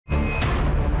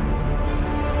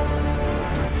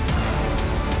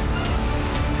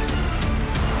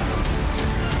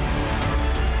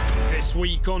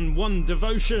icon, one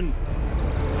devotion.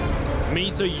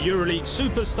 Meet a Euroleague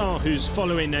superstar who's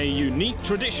following a unique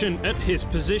tradition at his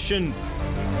position.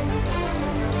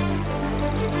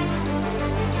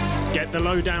 Get the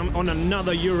lowdown on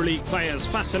another Euroleague player's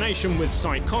fascination with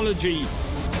psychology.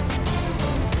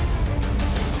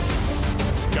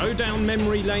 Go down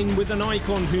memory lane with an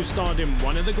icon who starred in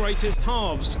one of the greatest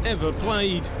halves ever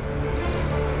played.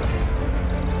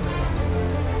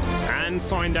 And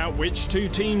find out which two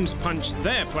teams punched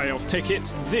their playoff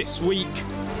tickets this week.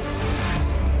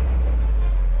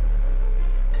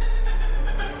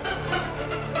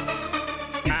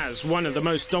 As one of the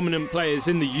most dominant players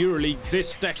in the Euroleague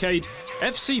this decade,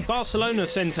 FC Barcelona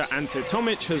centre Ante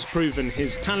Tomic has proven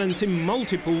his talent in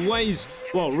multiple ways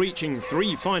while reaching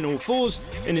 3 Final Fours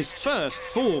in his first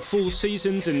 4 full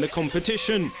seasons in the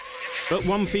competition. But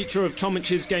one feature of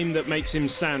Tomic's game that makes him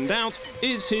stand out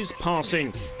is his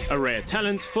passing, a rare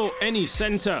talent for any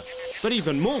centre, but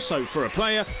even more so for a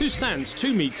player who stands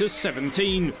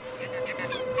 2'17".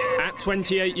 At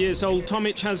 28 years old,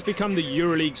 Tomic has become the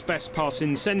Euroleague's best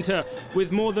passing centre,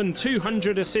 with more than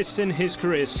 200 assists in his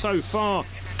career so far,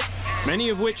 many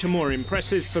of which are more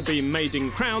impressive for being made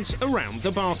in crowds around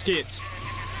the basket.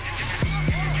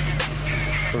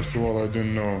 First of all, I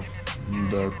didn't know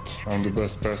that I'm the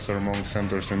best passer among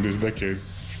centers in this decade,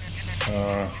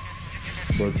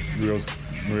 but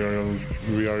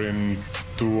we are in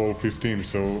 2015,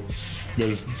 so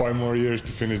there's 5 more years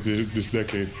to finish this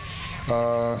decade.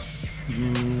 I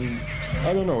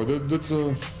don't know. That's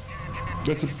a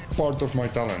part of my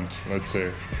talent. Let's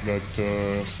say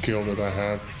that skill that I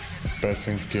have,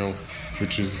 passing skill,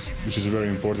 which is very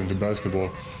important in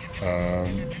basketball.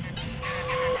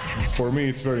 For me,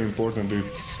 it's very important.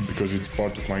 It's because it's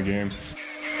part of my game.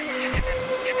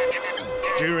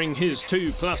 During his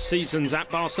 2+ seasons at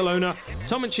Barcelona,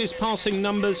 Tomic's passing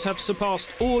numbers have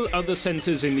surpassed all other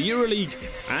centres in the Euroleague,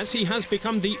 as he has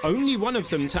become the only one of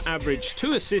them to average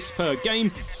 2 assists per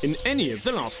game in any of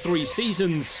the last 3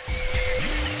 seasons.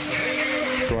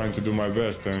 Trying to do my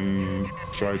best and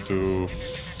try to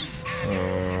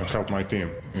help my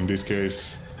team. In this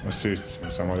case, assists.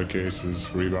 In some other cases,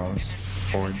 rebounds,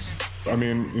 points. I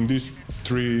mean, in these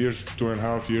 3 years,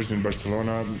 2.5 years in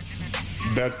Barcelona,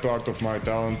 that part of my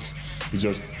talent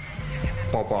just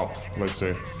pop up, let's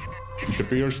say. It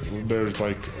appears there's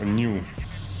like a new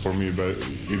for me, but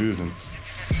it isn't.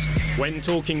 When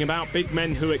talking about big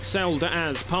men who excelled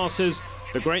as passers,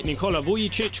 the great Nikola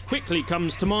Vujicic quickly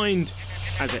comes to mind.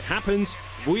 As it happens,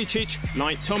 Vujicic,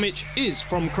 like Tomic, is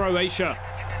from Croatia.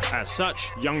 As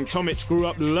such, young Tomic grew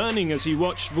up learning as he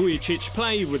watched Vujicic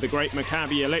play with the great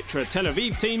Maccabi Electra Tel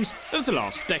Aviv teams of the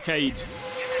last decade.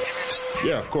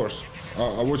 Yeah, of course.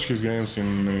 I watched his games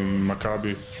in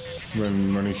Maccabi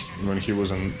when he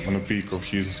was on a peak of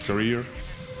his career.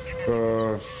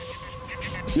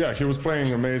 Yeah, he was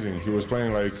playing amazing. He was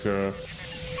playing like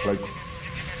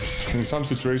in some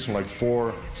situation like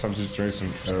 4, some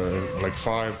situation like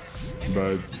 5.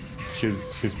 But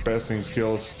his passing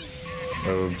skills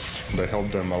they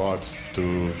helped them a lot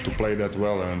to play that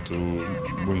well and to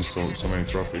win so many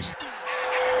trophies.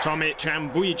 Tomic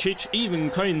and Vujicic even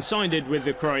coincided with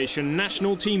the Croatian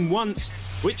national team once,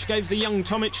 which gave the young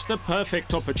Tomic the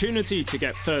perfect opportunity to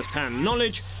get first-hand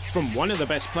knowledge from one of the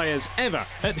best players ever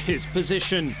at his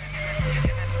position.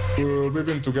 We've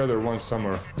been together one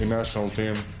summer in national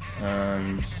team,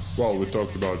 and well, we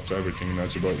talked about everything, not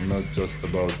just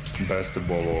about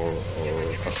basketball or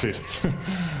assists,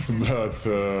 but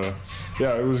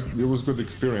yeah, it was good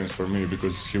experience for me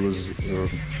because he was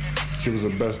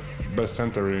the best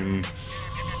center in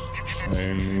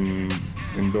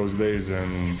those days,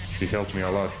 and he helped me a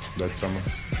lot that summer.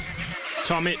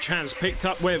 Tomic has picked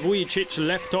up where Vujicic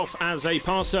left off as a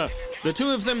passer, the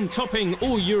two of them topping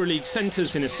all Euroleague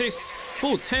centres in assists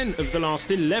for 10 of the last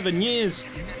 11 years.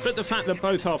 But the fact that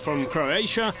both are from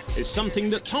Croatia is something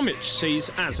that Tomic sees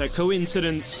as a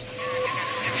coincidence.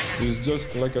 It's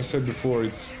just, like I said before,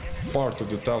 it's part of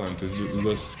the talent, it's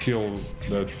the skill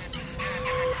that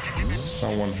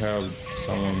someone have,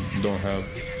 someone don't have.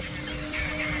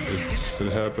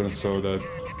 It happens so that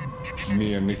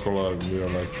me and Nikola, we are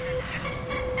like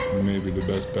maybe the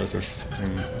best passers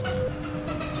in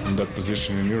that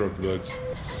position in Europe, but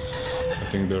I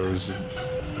think there is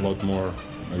a lot more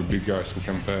like big guys who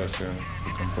can pass and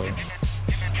who can play.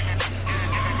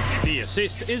 The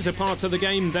assist is a part of the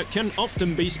game that can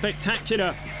often be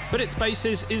spectacular, but its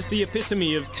basis is the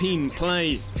epitome of team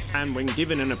play. And when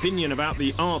given an opinion about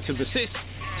the art of assist,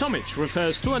 Tomic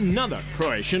refers to another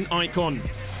Croatian icon.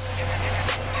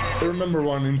 I remember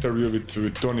one interview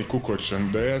with Toni Kukoc,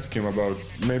 and they asked him about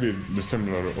maybe the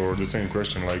similar or the same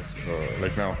question like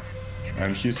now.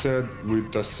 And he said,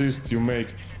 with assist you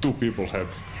make 2 people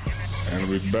happy, and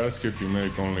with basket you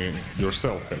make only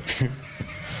yourself happy.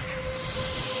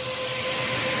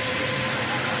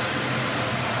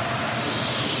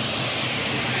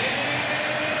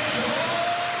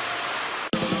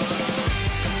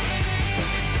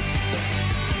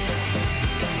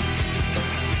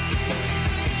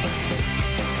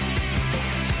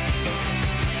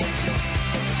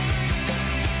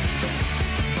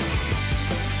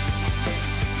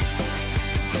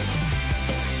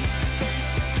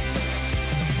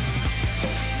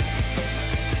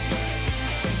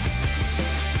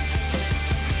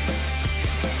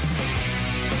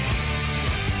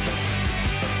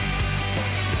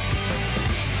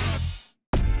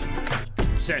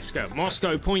 CSKA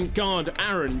Moscow point guard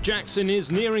Aaron Jackson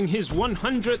is nearing his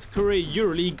 100th career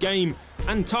Euroleague game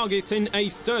and targeting a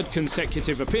 3rd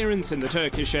consecutive appearance in the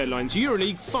Turkish Airlines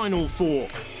Euroleague Final Four.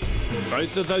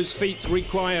 Both of those feats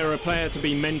require a player to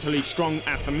be mentally strong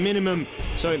at a minimum,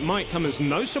 so it might come as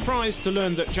no surprise to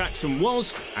learn that Jackson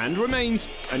was, and remains,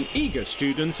 an eager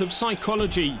student of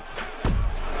psychology.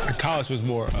 College was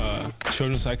more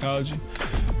children's psychology,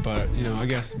 but I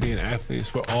guess being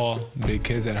athletes, we're all big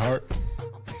kids at heart.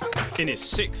 In his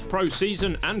 6th pro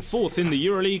season and 4th in the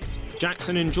Euroleague,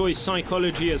 Jackson enjoys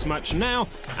psychology as much now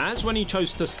as when he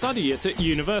chose to study it at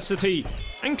university,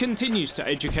 and continues to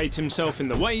educate himself in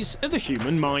the ways of the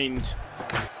human mind.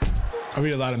 I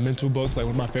read a lot of mental books. Like,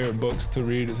 one of my favorite books to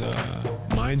read is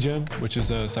Mind Gym, which is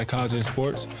psychology in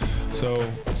sports. So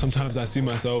sometimes I see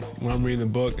myself when I'm reading the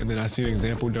book, and then I see an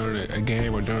example during a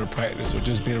game or during a practice or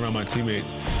just being around my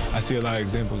teammates. I see a lot of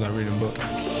examples I read in books.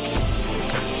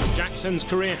 Jackson's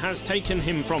career has taken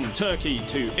him from Turkey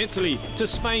to Italy to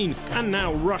Spain and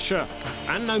now Russia.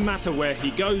 And no matter where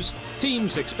he goes,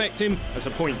 teams expect him, as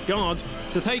a point guard,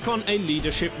 to take on a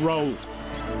leadership role.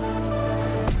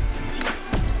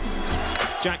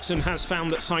 Jackson has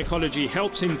found that psychology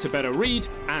helps him to better read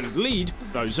and lead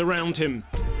those around him.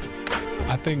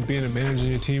 I think being a manager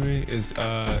in your team is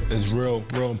real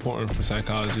important for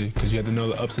psychology, because you have to know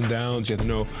the ups and downs, you have to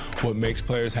know what makes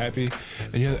players happy,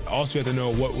 and you also have to know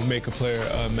what will make a player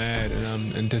mad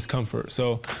and discomfort.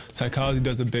 So psychology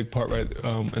does a big part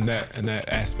in that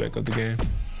aspect of the game.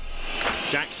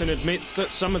 Jackson admits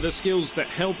that some of the skills that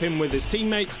help him with his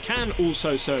teammates can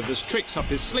also serve as tricks up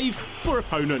his sleeve for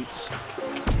opponents.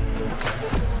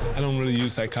 I don't really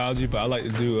use psychology, but I like to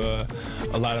do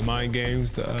a lot of mind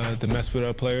games to mess with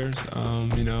our players.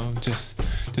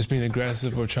 Just being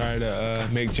aggressive or try to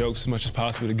make jokes as much as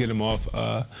possible to get them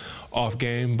off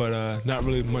game, but not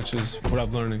really much as what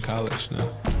I've learned in college now.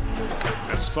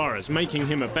 As far as making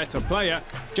him a better player,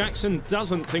 Jackson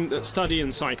doesn't think that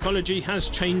studying psychology has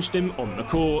changed him on the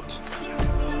court.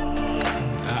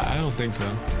 I don't think so.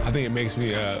 I think it makes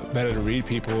me better to read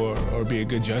people or be a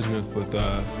good judgment with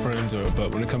friends.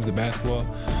 But when it comes to basketball,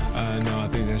 no, I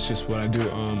think that's just what I do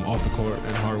off the court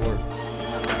and hard work.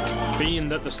 Being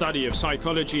that the study of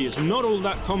psychology is not all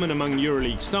that common among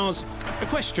Euroleague stars, the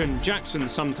question Jackson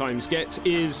sometimes gets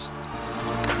is,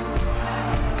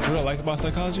 what I like about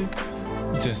psychology?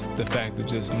 Just the fact of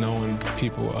just knowing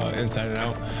people inside and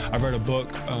out. I read a book,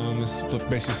 it's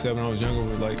basically said when I was younger,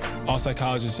 like, all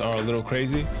psychologists are a little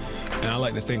crazy, and I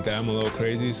like to think that I'm a little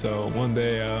crazy. So one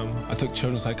day I took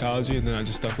children's psychology, and then I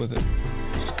just stuck with it.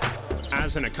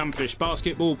 As an accomplished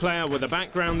basketball player with a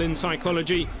background in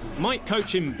psychology, might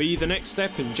coaching be the next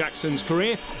step in Jackson's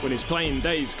career when his playing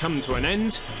days come to an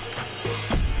end?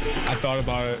 I thought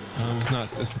about it.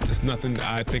 It's nothing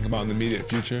I think about in the immediate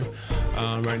future.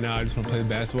 Right now, I just want to play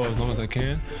basketball as long as I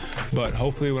can. But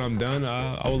hopefully, when I'm done,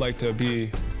 I would like to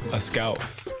be a scout.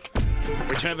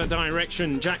 Whichever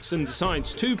direction Jackson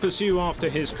decides to pursue after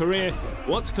his career,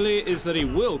 what's clear is that he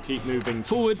will keep moving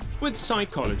forward with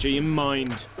psychology in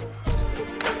mind.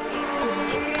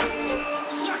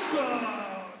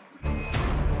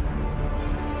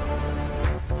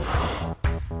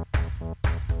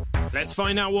 Let's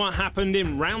find out what happened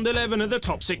in round 11 of the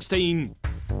top 16.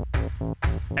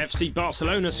 FC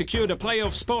Barcelona secured a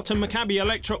playoff spot, and Maccabi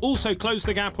Electra also closed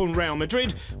the gap on Real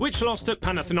Madrid, which lost at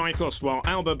Panathinaikos, while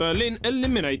Alba Berlin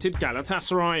eliminated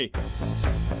Galatasaray.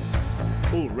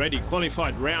 Already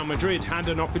qualified Real Madrid had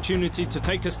an opportunity to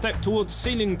take a step towards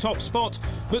sealing top spot,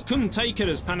 but couldn't take it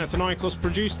as Panathinaikos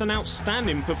produced an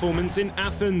outstanding performance in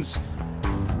Athens.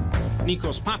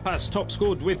 Nikos Papas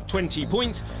top-scored with 20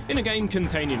 points in a game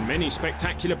containing many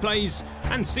spectacular plays,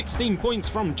 and 16 points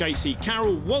from JC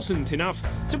Carroll wasn't enough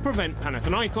to prevent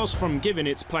Panathinaikos from giving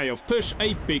its playoff push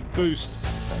a big boost.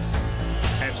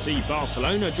 FC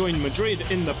Barcelona joined Madrid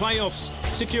in the playoffs,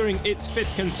 securing its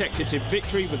 5th consecutive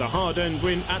victory with a hard-earned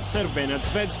win at Cervena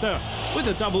Zvezda, with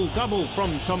a double-double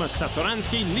from Tomas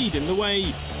Satoransky leading the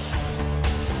way.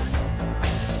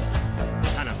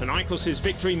 Panathinaikos'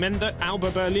 victory meant that Alba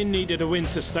Berlin needed a win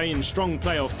to stay in strong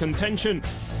playoff contention.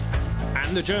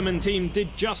 And the German team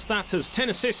did just that as 10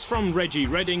 assists from Reggie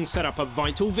Redding set up a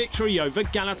vital victory over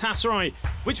Galatasaray,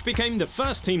 which became the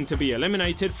first team to be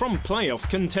eliminated from playoff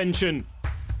contention.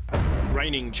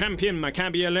 Reigning champion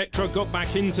Maccabi Electra got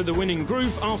back into the winning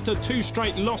groove after 2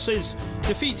 straight losses,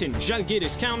 defeating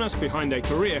Žalgiris Kaunas behind a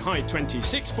career-high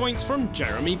 26 points from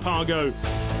Jeremy Pargo.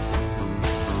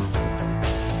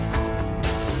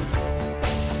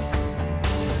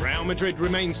 Real Madrid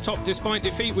remains top despite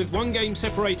defeat, with 1 game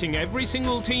separating every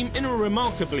single team in a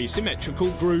remarkably symmetrical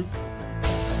group.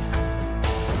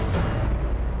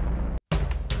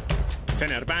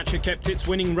 Fenerbahce kept its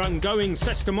winning run going.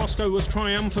 CSKA Moscow was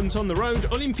triumphant on the road.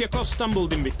 Olympiacos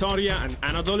stumbled in Vitoria, and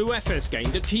Anadolu Efes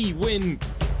gained a key win.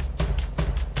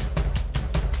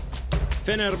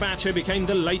 Fenerbahce became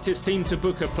the latest team to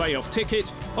book a playoff ticket,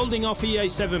 holding off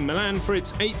EA7 Milan for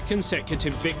its 8th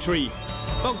consecutive victory.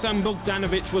 Bogdan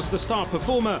Bogdanovic was the star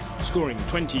performer, scoring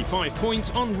 25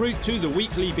 points en route to the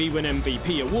weekly Bwin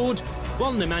MVP award,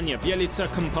 while Nemanja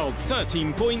Bjelica compiled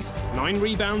 13 points, 9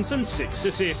 rebounds and 6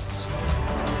 assists.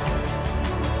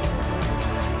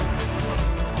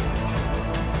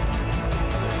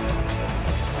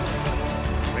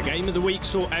 The game of the week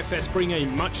saw Efes bring a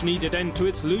much-needed end to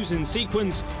its losing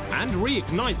sequence and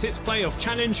reignite its playoff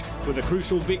challenge with a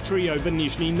crucial victory over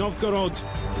Nizhny Novgorod.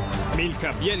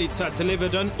 Milka Bjelica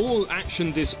delivered an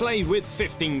all-action display with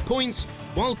 15 points,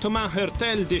 while Tomas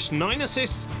Hertel dished 9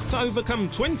 assists to overcome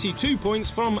 22 points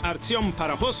from Artyom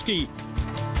Parahoski.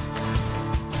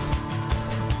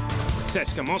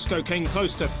 CSKA Moscow came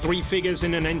close to 3 figures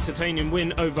in an entertaining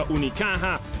win over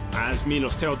Unicaja, as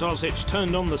Milos Teodosic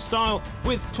turned on the style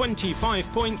with 25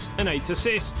 points and 8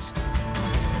 assists.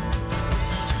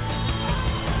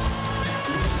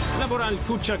 Laboral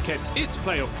Kucha kept its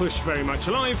playoff push very much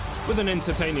alive with an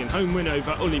entertaining home win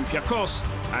over Olympiacos,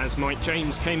 as Mike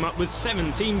James came up with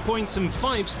 17 points and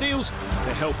 5 steals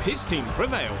to help his team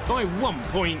prevail by 1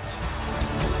 point.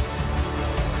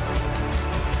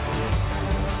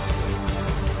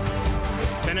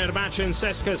 Fenerbahce and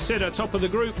CSKA sit atop of the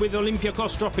group, with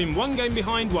Olympiacos dropping 1 game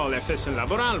behind, while Efes and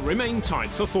Laboral remain tied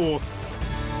for 4th.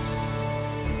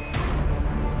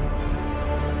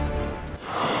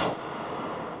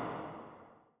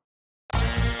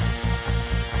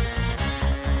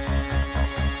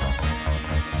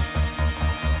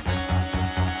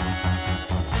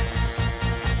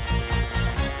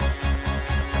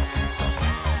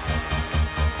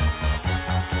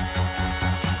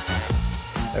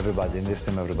 Everybody, in this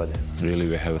team, everybody. Really,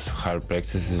 we have hard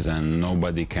practices and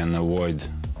nobody can avoid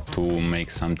to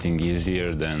make something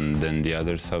easier than the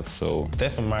other stuff, so...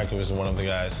 Stefan Markov is one of the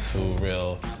guys who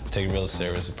take real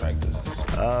serious practices.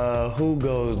 Who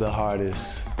goes the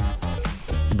hardest?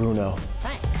 Bruno.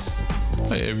 Thanks.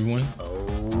 Hey, everyone.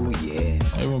 Oh, yeah.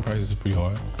 Everyone practices pretty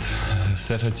hard.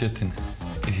 Serhat Çetin.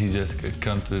 He just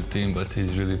come to the team, but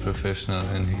he's really professional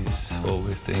and he's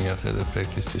always staying after the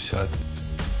practice to shot.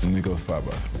 Nikos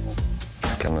Papas.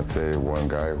 I cannot say one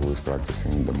guy who is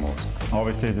practicing the most.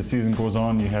 Obviously, as the season goes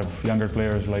on, you have younger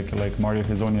players like Mario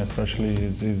Hezonja especially.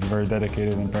 He's very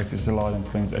dedicated and practices a lot and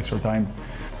spends extra time.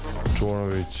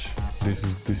 Jovanovic, this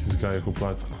is a guy who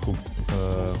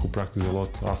practices a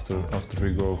lot. After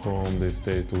we go home, they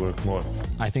stay to work more.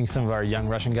 I think some of our young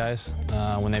Russian guys,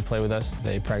 when they play with us,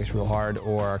 they practice real hard,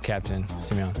 or our captain,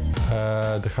 Simeon.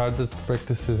 The hardest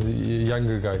practice is the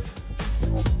younger guys.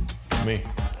 Me.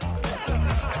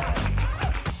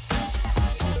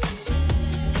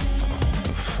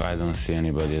 I don't see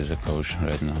anybody as a coach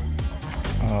right now.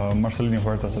 Marcelino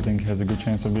Huertas, I think, has a good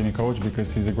chance of being a coach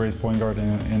because he's a great point guard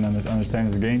and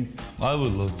understands the game. I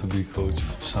would love to be coach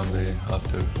someday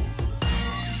after.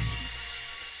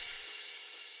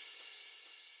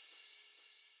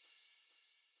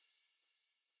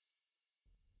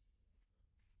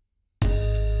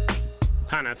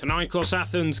 Panathinaikos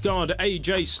Athens guard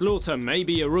AJ Slaughter may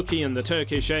be a rookie in the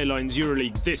Turkish Airlines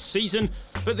Euroleague this season,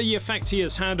 but the effect he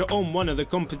has had on one of the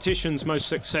competition's most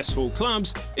successful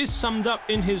clubs is summed up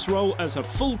in his role as a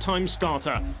full-time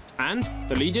starter and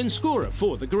the leading scorer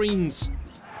for the Greens.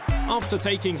 After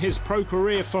taking his pro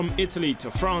career from Italy to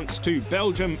France to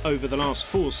Belgium over the last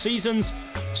 4 seasons,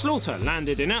 Slaughter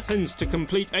landed in Athens to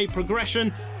complete a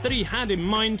progression that he had in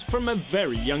mind from a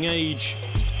very young age.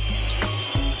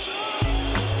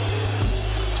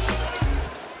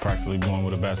 Practically born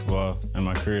with a basketball in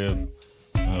my crib.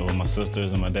 with my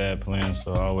sisters and my dad playing,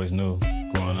 so I always knew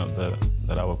growing up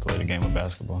that I would play the game of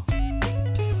basketball.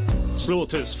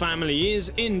 Slaughter's family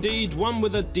is indeed one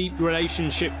with a deep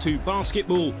relationship to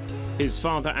basketball. His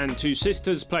father and two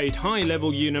sisters played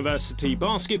high-level university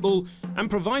basketball and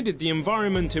provided the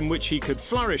environment in which he could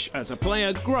flourish as a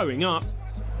player growing up.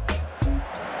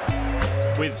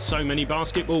 With so many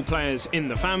basketball players in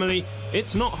the family,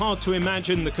 it's not hard to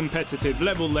imagine the competitive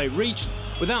level they reached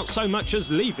without so much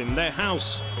as leaving their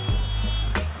house.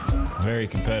 Very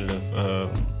competitive.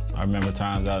 I remember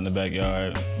times out in the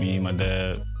backyard, me and my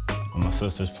dad and my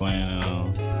sisters playing,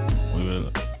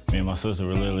 me and my sister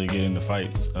were literally getting into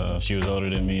fights. She was older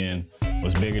than me and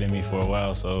was bigger than me for a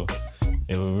while, so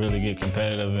it would really get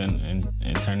competitive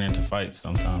and turn into fights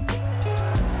sometimes.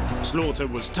 Slaughter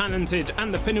was talented,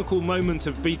 and the pinnacle moment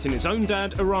of beating his own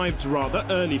dad arrived rather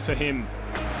early for him.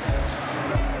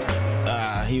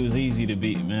 He was easy to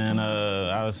beat, man.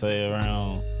 I would say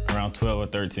around 12 or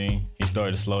 13. He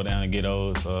started to slow down and get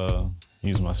old, so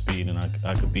use my speed and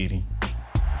I could beat him.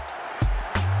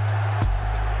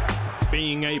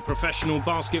 Being a professional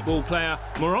basketball player,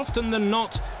 more often than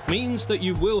not, means that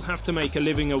you will have to make a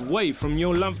living away from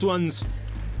your loved ones.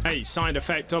 A side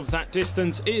effect of that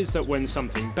distance is that when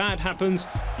something bad happens,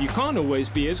 you can't always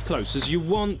be as close as you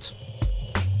want.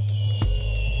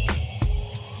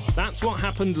 That's what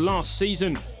happened last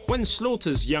season, when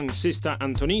Slaughter's young sister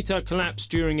Antonita collapsed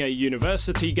during a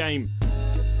university game.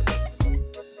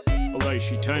 Although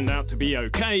she turned out to be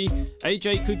okay,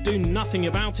 AJ could do nothing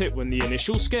about it when the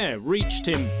initial scare reached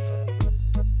him.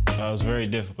 It was very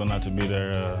difficult not to be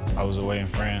there. I was away in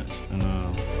France, and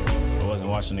I wasn't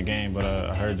watching the game, but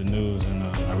I heard the news, and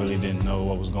I really didn't know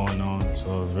what was going on.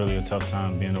 So it was really a tough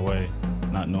time being away,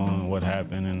 not knowing what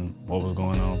happened and what was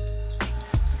going on.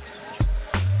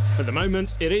 For the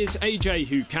moment, it is AJ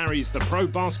who carries the pro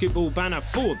basketball banner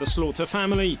for the Slaughter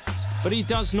family, but he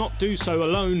does not do so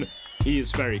alone. He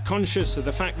is very conscious of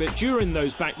the fact that during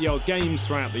those backyard games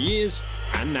throughout the years,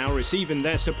 and now receiving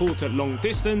their support at long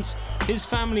distance, his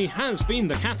family has been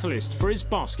the catalyst for his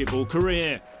basketball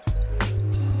career.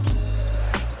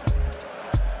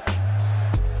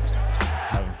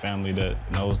 Having family that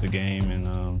knows the game and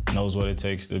knows what it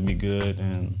takes to be good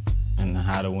and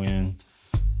how to win.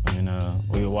 I mean,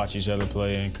 we would watch each other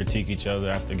play and critique each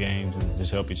other after games and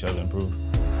just help each other improve.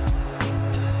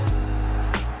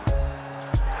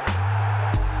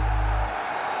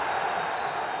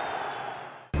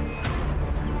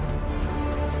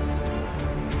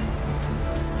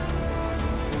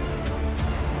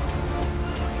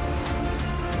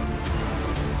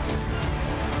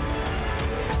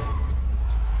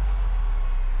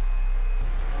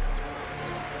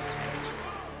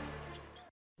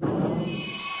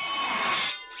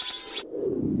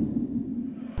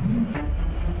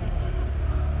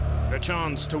 The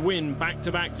chance to win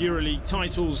back-to-back Euroleague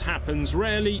titles happens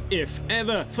rarely, if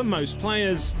ever, for most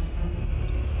players.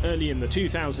 Early in the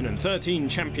 2013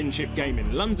 championship game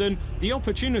in London, the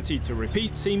opportunity to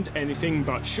repeat seemed anything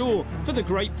but sure for the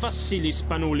great Vasilis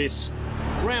Spanoulis.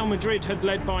 Real Madrid had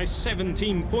led by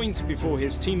 17 points before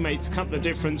his teammates cut the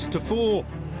difference to 4.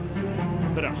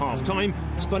 But at half-time,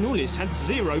 Spanoulis had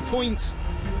 0 points.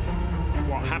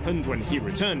 What happened when he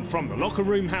returned from the locker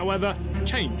room, however,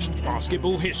 changed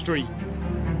basketball history.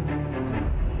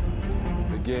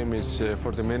 The game is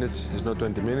 40 minutes, it's not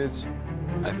 20 minutes.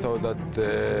 I thought that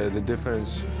the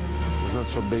difference was not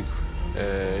so big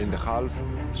in the half,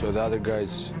 so the other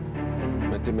guys,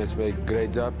 my teammates, make a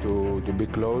great job to be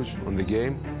close on the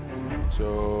game.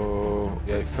 So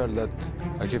yeah, I felt that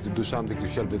I have to do something to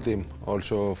help the team,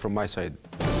 also from my side.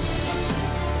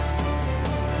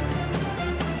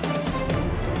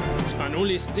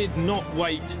 Spanoulis did not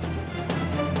wait.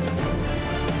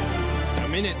 A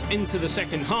minute into the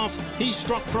second half, he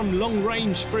struck from long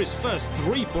range for his first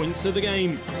 3 points of the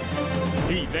game.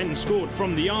 He then scored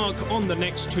from the arc on the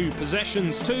next 2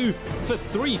 possessions too, for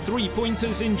 3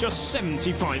 3-pointers in just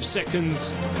 75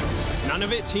 seconds. None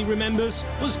of it, he remembers,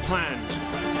 was planned.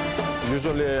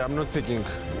 Usually I'm not thinking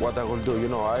what I will do, you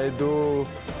know, I do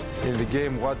in the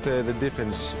game what the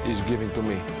defense is giving to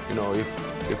me. You know,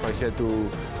 if I had to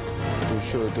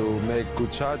make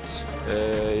good shots,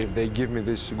 if they give me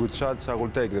these good shots, I will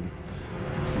take them.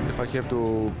 If I have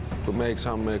to make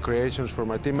some creations for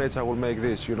my teammates, I will make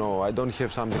this. You know, I don't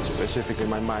have something specific in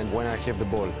my mind when I have the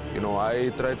ball. You know, I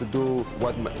try to do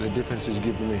what the defense is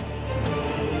giving me.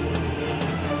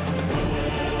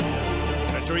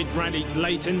 Madrid rallied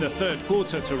late in the third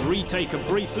quarter to retake a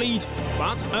brief lead,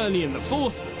 but early in the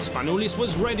fourth, Spanoulis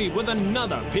was ready with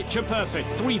another picture-perfect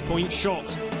 3-point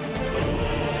shot.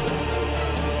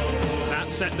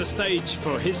 set the stage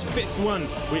for his fifth one,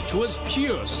 which was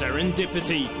pure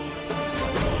serendipity.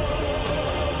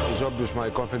 It's obvious my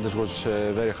confidence was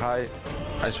very high.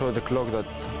 I saw the clock that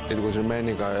it was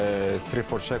remaining 3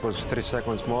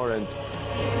 seconds more, and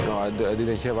you know, I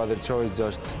didn't have other choice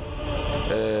just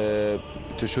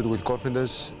to shoot with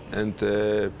confidence, and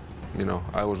you know,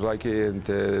 I was lucky, and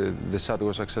the shot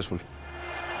was successful.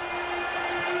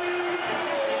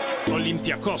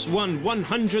 Olympiacos won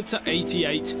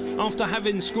 100-88 after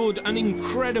having scored an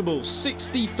incredible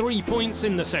 63 points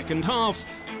in the second half,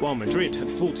 while Madrid had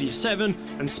 47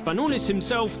 and Spanoulis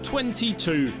himself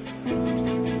 22.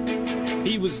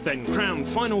 He was then crowned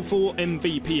Final Four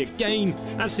MVP again,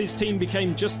 as his team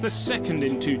became just the second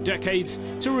in 2 decades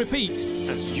to repeat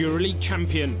as Euroleague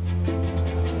champion.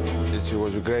 It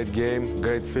was a great game,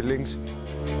 great feelings.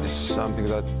 It's something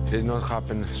that did not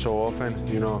happen so often,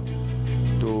 you know,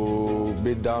 to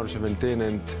beat down 17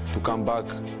 and to come back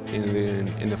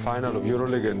in the final of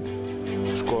Euroleague and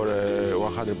to score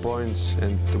 100 points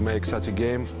and to make such a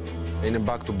game in a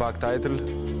back-to-back title.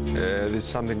 This is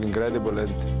something incredible,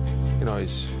 and you know,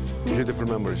 it's beautiful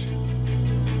memories.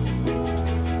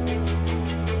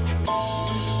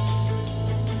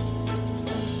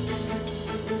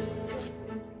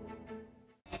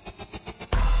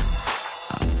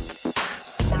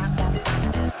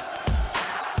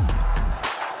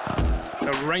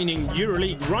 Reigning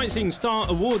Euroleague Rising Star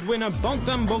Award winner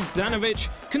Bogdan Bogdanovic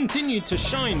continued to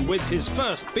shine with his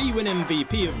first B-Win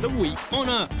MVP of the Week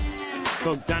honour.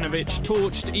 Bogdanovic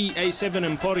torched EA7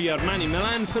 Emporio Armani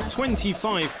Milan for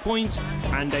 25 points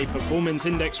and a performance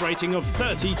index rating of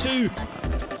 32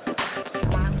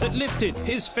 that lifted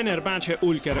his Fenerbahce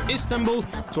Ulker Istanbul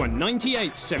to a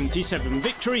 98-77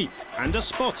 victory and a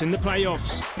spot in the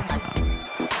playoffs.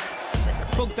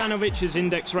 Bogdanovic's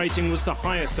index rating was the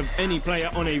highest of any player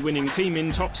on a winning team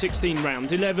in top 16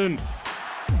 round 11.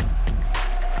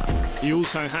 He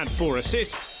also had 4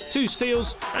 assists, 2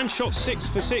 steals and shot 6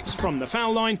 for 6 from the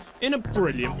foul line in a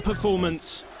brilliant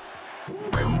performance.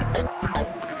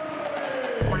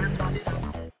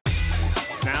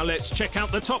 Now let's check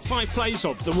out the top 5 plays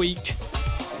of the week.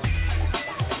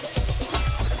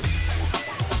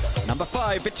 Number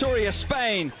 5, Vitoria,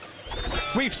 Spain.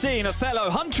 We've seen Othello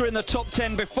Hunter in the top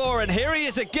 10 before, and here he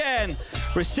is again,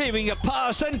 receiving a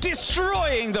pass and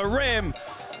destroying the rim.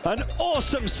 An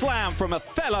awesome slam from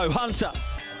Othello Hunter.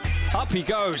 Up he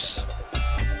goes.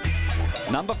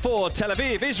 Number 4, Tel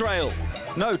Aviv, Israel.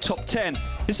 No top 10.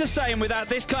 It's the same without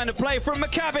this kind of play from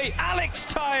Maccabi, Alex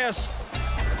Tyus.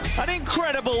 An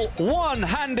incredible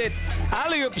one-handed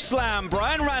alley-oop slam.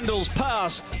 Brian Randall's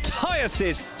pass.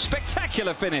 Tyus's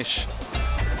spectacular finish.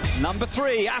 Number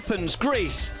 3, Athens,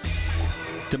 Greece.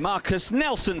 DeMarcus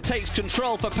Nelson takes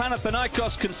control for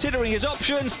Panathinaikos, considering his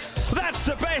options. That's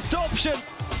the best option.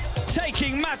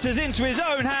 Taking matters into his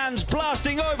own hands,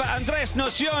 blasting over Andres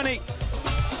Nocioni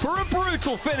for a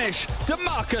brutal finish.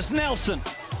 DeMarcus Nelson.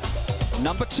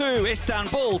 Number 2,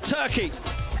 Istanbul, Turkey.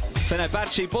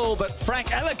 Fenerbahce ball, but Frank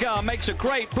Elegar makes a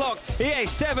great block.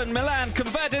 EA7 Milan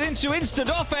converted into instant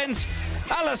offense.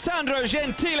 Alessandro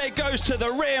Gentile goes to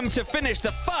the rim to finish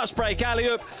the fast break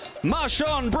alley-oop.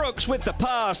 Marshawn Brooks with the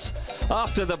pass.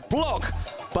 After the block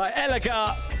by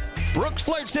Elegar, Brooks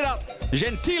floats it up.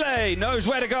 Gentile knows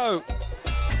where to go.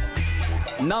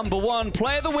 Number 1,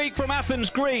 play of the week from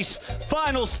Athens, Greece.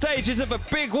 Final stages of a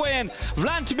big win.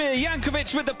 Vladimir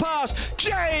Jankovic with the pass.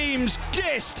 James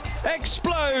Gist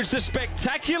explodes. The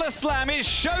spectacular slam is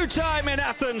showtime in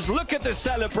Athens. Look at the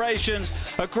celebrations.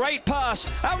 A great pass,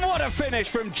 and what a finish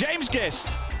from James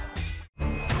Gist.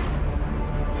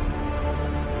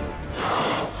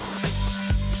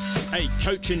 A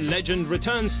coaching legend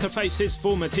returns to face his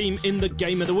former team in the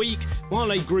Game of the Week,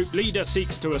 while a group leader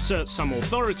seeks to assert some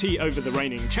authority over the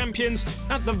reigning champions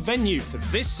at the venue for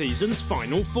this season's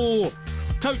Final Four.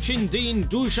 Coaching Dean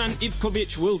Dusan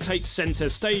Ivkovic will take centre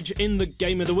stage in the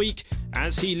Game of the Week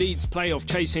as he leads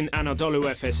playoff-chasing Anadolu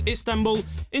Efes Istanbul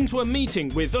into a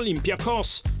meeting with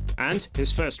Olympiacos, and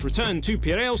his first return to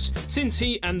Piraeus since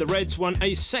he and the Reds won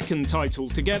a second title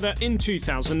together in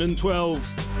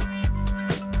 2012.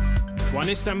 One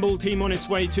Istanbul team on its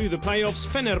way to the playoffs,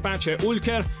 Fenerbahce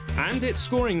Ulker, and its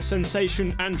scoring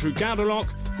sensation Andrew Garolok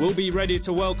will be ready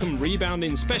to welcome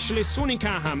rebounding specialist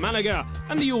Unicaja Malaga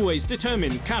and the always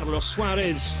determined Carlos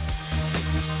Suarez.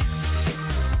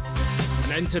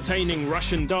 An entertaining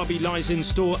Russian derby lies in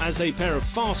store as a pair of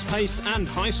fast-paced and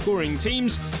high-scoring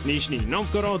teams, Nizhny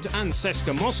Novgorod and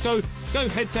CSKA Moscow, go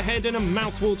head-to-head in a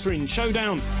mouth-watering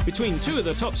showdown between 2 of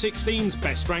the top 16's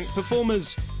best-ranked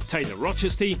performers, Taylor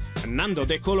Rochesty and Nando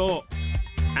De Colo.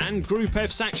 And Group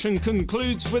F's action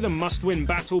concludes with a must-win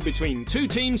battle between two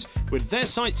teams with their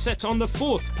sights set on the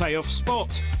fourth playoff spot.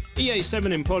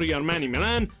 EA7 Emporio Armani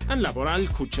Milan and Laboral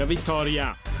Cuccia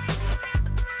Vittoria.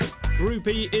 Group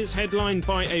E is headlined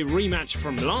by a rematch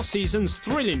from last season's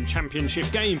thrilling championship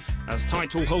game as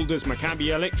title holders Maccabi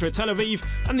Electra Tel Aviv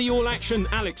and the all-action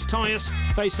Alex Tyus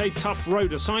face a tough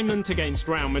road assignment against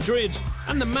Real Madrid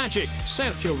and the Magic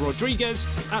Sergio Rodriguez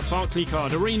at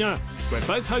Barclaycard Arena, where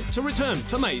both hope to return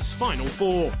for May's Final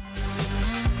Four.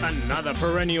 Another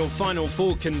perennial Final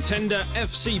Four contender,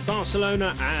 FC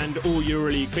Barcelona and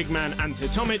all-Euroleague big man Ante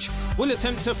Tomic will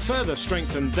attempt to further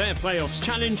strengthen their playoffs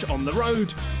challenge on the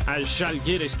road as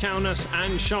Žalgiris Kaunas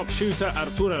and sharpshooter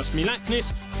Arturas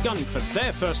Milaknis gun for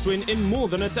their first win in more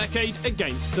than a decade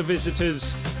against the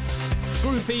visitors.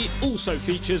 Group E also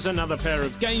features another pair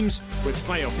of games with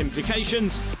playoff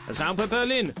implications as Alba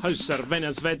Berlin hosts Crvena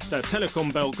Zvezda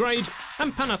Telekom Belgrade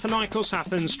and Panathinaikos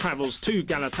Athens travels to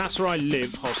Galatasaray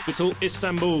Live Hospital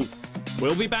Istanbul.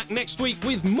 We'll be back next week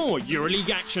with more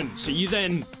EuroLeague action. See you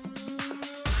then.